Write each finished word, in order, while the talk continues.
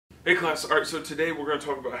Hey class, alright, so today we're going to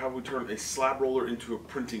talk about how we turn a slab roller into a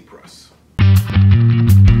printing press.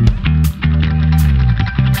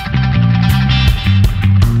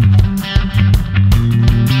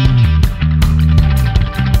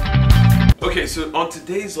 Okay, so on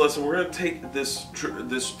today's lesson, we're going to take this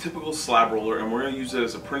typical slab roller and we're going to use it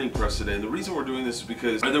as a printing press today. And the reason we're doing this is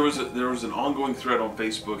because there was an ongoing thread on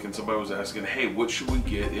Facebook, and somebody was asking, hey, what should we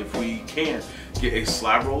get if we can get a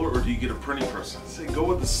slab roller, or do you get a printing press? I say go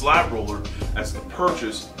with the slab roller as the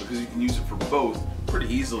purchase because you can use it for both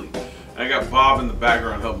pretty easily. I got Bob in the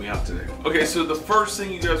background helping me out today. Okay, so the first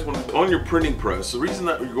thing you guys want to do on your printing press, the reason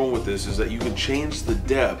that you're going with this is that you can change the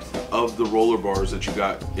depth of the roller bars that you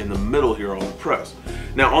got in the middle here on the press.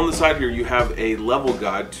 Now on the side here you have a level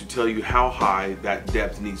guide to tell you how high that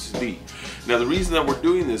depth needs to be. Now the reason that we're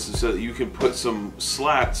doing this is so that you can put some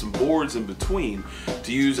slats, some boards in between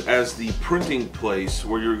to use as the printing place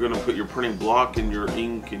where you're going to put your printing block and your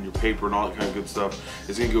ink and your paper and all that kind of good stuff.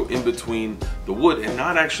 It's going to go in between the wood and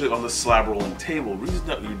not actually on the slab rolling table. The reason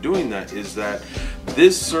that you're doing that is that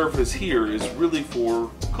this surface here is really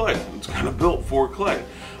for clay. It's kind of built for clay.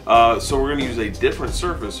 So we're going to use a different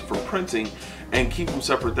surface for printing and keep them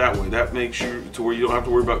separate that way. That makes you to where you don't have to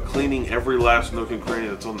worry about cleaning every last nook and cranny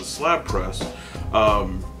that's on the slab press,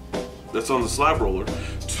 that's on the slab roller,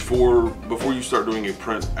 before you start doing a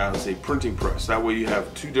print as a printing press. That way you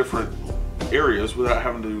have two different areas without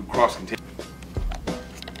having to cross-contain.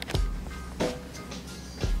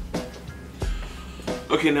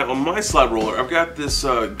 Okay, now on my slab roller, I've got this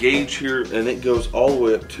gauge here, and it goes all the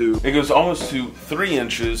way up to, it goes almost to 3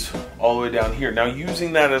 inches all the way down here. Now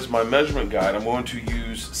using that as my measurement guide, I'm going to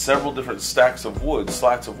use several different slats of wood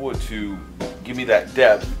to give me that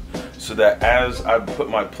depth, so that as I put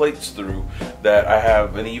my plates through, that I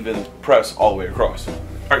have an even press all the way across.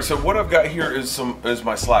 Alright, so what I've got here is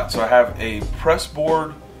my slat. So I have a press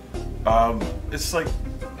board, it's like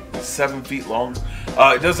 7 feet long.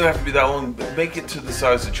 It doesn't have to be that long, but make it to the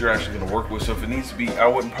size that you're actually going to work with. So if it needs to be, I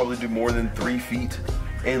wouldn't probably do more than 3 feet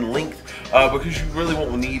in length, because you really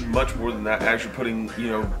won't need much more than that as you're putting,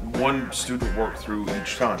 one student work through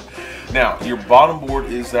each time. Now your bottom board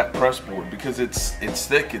is that press board because it's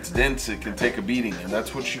thick, it's dense, it can take a beating, and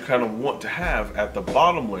that's what you kind of want to have at the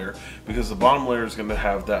bottom layer, because the bottom layer is going to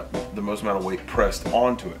have the most amount of weight pressed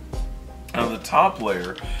onto it. Now the top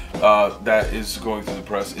layer that is going through the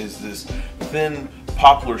press is this thin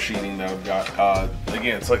poplar sheeting that I've got.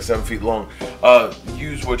 Again, it's like 7 feet long.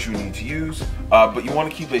 Use what you need to use, but you want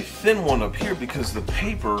to keep a thin one up here because the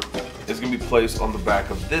paper is going to be placed on the back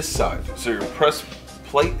of this side. So your press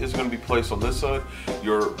plate is going to be placed on this side,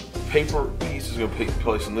 your paper piece is going to be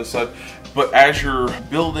placed on this side. But as you're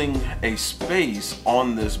building a space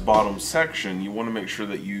on this bottom section, you want to make sure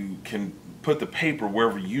that you can put the paper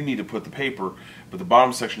wherever you need to put the paper, but the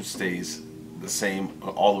bottom section stays the same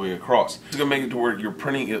all the way across. It's going to make it to where your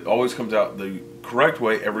printing, it always comes out the correct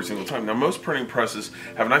way every single time. Now most printing presses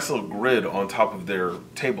have a nice little grid on top of their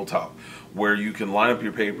tabletop where you can line up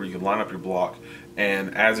your paper, you can line up your block,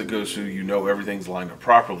 and as it goes through, everything's lined up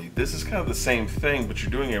properly. This is kind of the same thing, but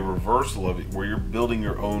you're doing a reversal of it where you're building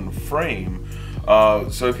your own frame.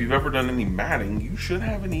 So if you've ever done any matting, you shouldn't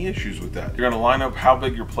have any issues with that. You're going to line up how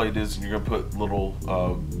big your plate is, and you're going to put little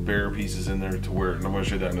barrier pieces in there to where, and I'm going to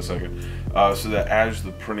show you that in a second, so that as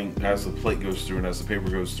the plate goes through and as the paper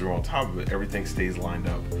goes through on top of it, everything stays lined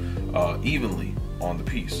up evenly on the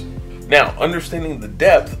piece. Now, understanding the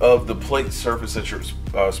depth of the plate surface that your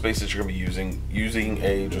space that you're going to be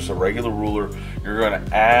using just a regular ruler, you're going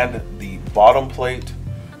to add the bottom plate,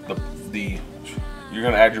 you're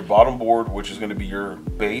going to add your bottom board, which is going to be your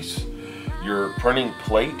base, your printing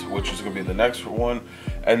plate, which is going to be the next one,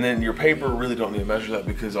 and then your paper. Really don't need to measure that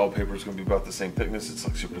because all paper is going to be about the same thickness. It's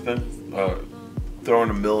like super thin. Throw in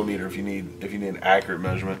a millimeter if you need an accurate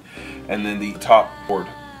measurement, and then the top board.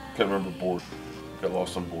 Can't remember board. Got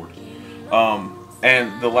lost on board.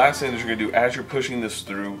 And the last thing that you're going to do as you're pushing this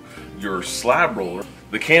through your slab roller,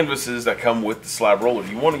 the canvases that come with the slab roller,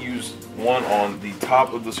 you want to use one on the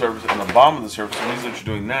top of the surface and the bottom of the surface. The reason that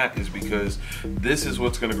you're doing that is because this is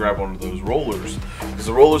what's going to grab onto those rollers, because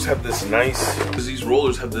the rollers have this nice,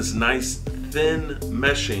 thin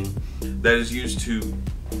meshing that is used to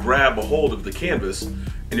grab a hold of the canvas,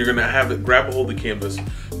 and you're going to have it grab a hold of the canvas,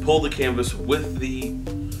 pull the canvas with the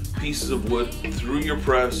pieces of wood through your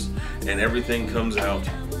press, and everything comes out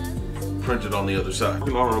printed on the other side.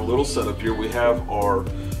 On our little setup here, we have our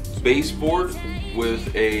baseboard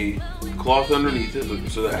with a cloth underneath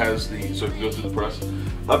it, so that has so it can go through the press.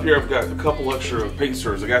 Up here I've got a couple extra paint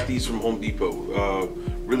stirrers. I got these from Home Depot.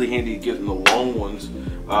 Really handy getting the long ones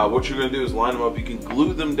what you're going to do is line them up. You can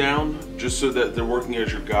glue them down just so that they're working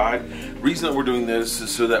as your guide. The reason that we're doing this is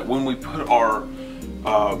so that when we put our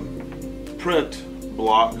print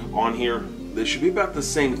block on here, they should be about the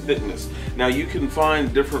same thickness. Now you can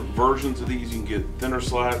find different versions of these. You can get thinner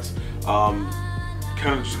slats.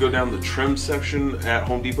 Kind of just go down the trim section at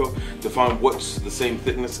Home Depot to find what's the same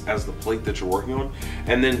thickness as the plate that you're working on,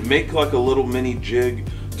 and then make like a little mini jig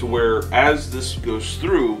to where as this goes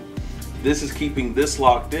through, this is keeping this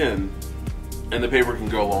locked in and the paper can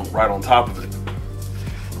go along right on top of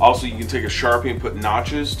it. Also, you can take a Sharpie and put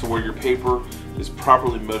notches to where your paper is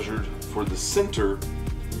properly measured for the center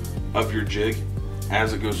of your jig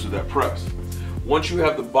as it goes through that press. Once you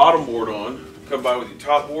have the bottom board on, come by with your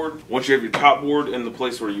top board. Once you have your top board in the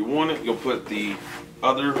place where you want it, you'll put the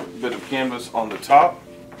other bit of canvas on the top.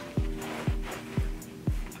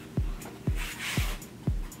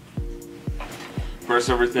 Press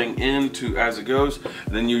everything into as it goes,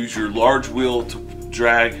 and then use your large wheel to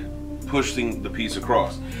drag, pushing the piece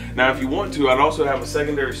across. Now if you want to, I'd also have a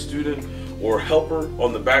secondary student or helper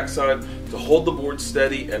on the back side to hold the board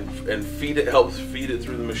steady and feed it, help feed it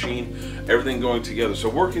through the machine, everything going together. So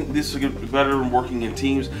this is better than working in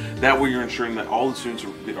teams. That way you're ensuring that all the students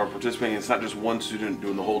are participating. It's not just one student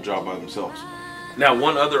doing the whole job by themselves. Now,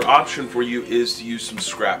 one other option for you is to use some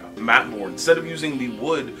scrap mat board. Instead of using the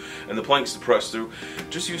wood and the planks to press through,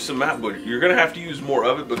 just use some mat board. You're going to have to use more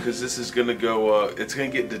of it because this is going to go, it's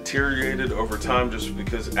going to get deteriorated over time just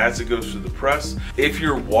because as it goes through the press. If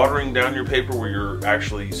you're watering down your paper where you're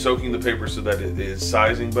actually soaking the paper so that it is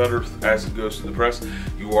sizing better as it goes through the press,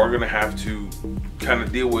 you are going to have to kind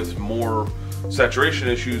of deal with more saturation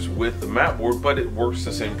issues with the mat board, but it works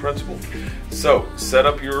the same principle. So set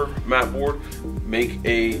up your mat board, make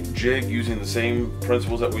a jig using the same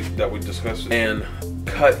principles that we discussed, and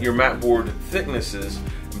cut your mat board thicknesses,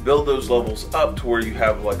 build those levels up to where you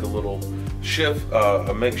have like a little shift,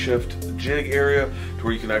 a makeshift jig area to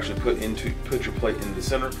where you can actually put your plate in the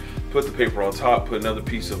center, put the paper on top, put another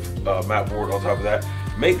piece of mat board on top of that.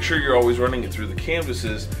 Make sure you're always running it through the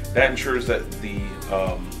canvases. That ensures that the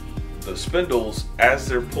spindles, as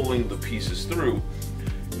they're pulling the pieces through,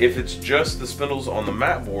 if it's just the spindles on the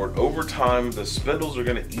mat board, over time the spindles are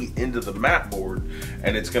going to eat into the mat board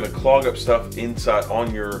and it's going to clog up stuff inside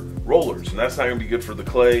on your rollers, and that's not going to be good for the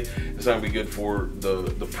clay. It's not going to be good for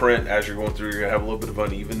the print. As you're going through, you're going to have a little bit of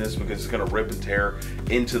unevenness because it's going to rip and tear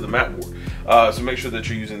into the mat board. So make sure that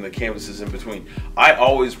you're using the canvases in between. I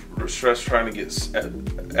always stress trying to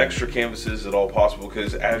get extra canvases at all possible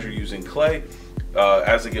because as you're using clay,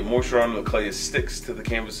 as they get moisture on the clay, sticks to the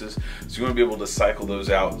canvases, so you want to be able to cycle those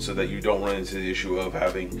out so that you don't run into the issue of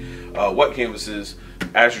having wet canvases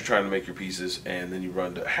as you're trying to make your pieces, and then you run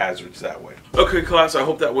into hazards that way. Okay class, I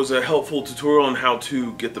hope that was a helpful tutorial on how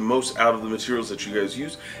to get the most out of the materials that you guys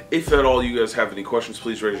use. If at all you guys have any questions,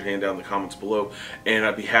 please raise your hand down in the comments below and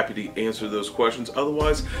I'd be happy to answer those questions.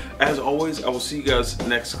 Otherwise, as always, I will see you guys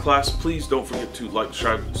next class. Please don't forget to like,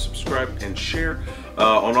 subscribe, and share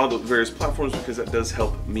on all the various platforms because that does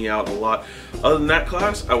help me out a lot. Other than that,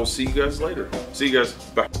 class, I will see you guys later. See you guys.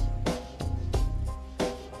 Bye.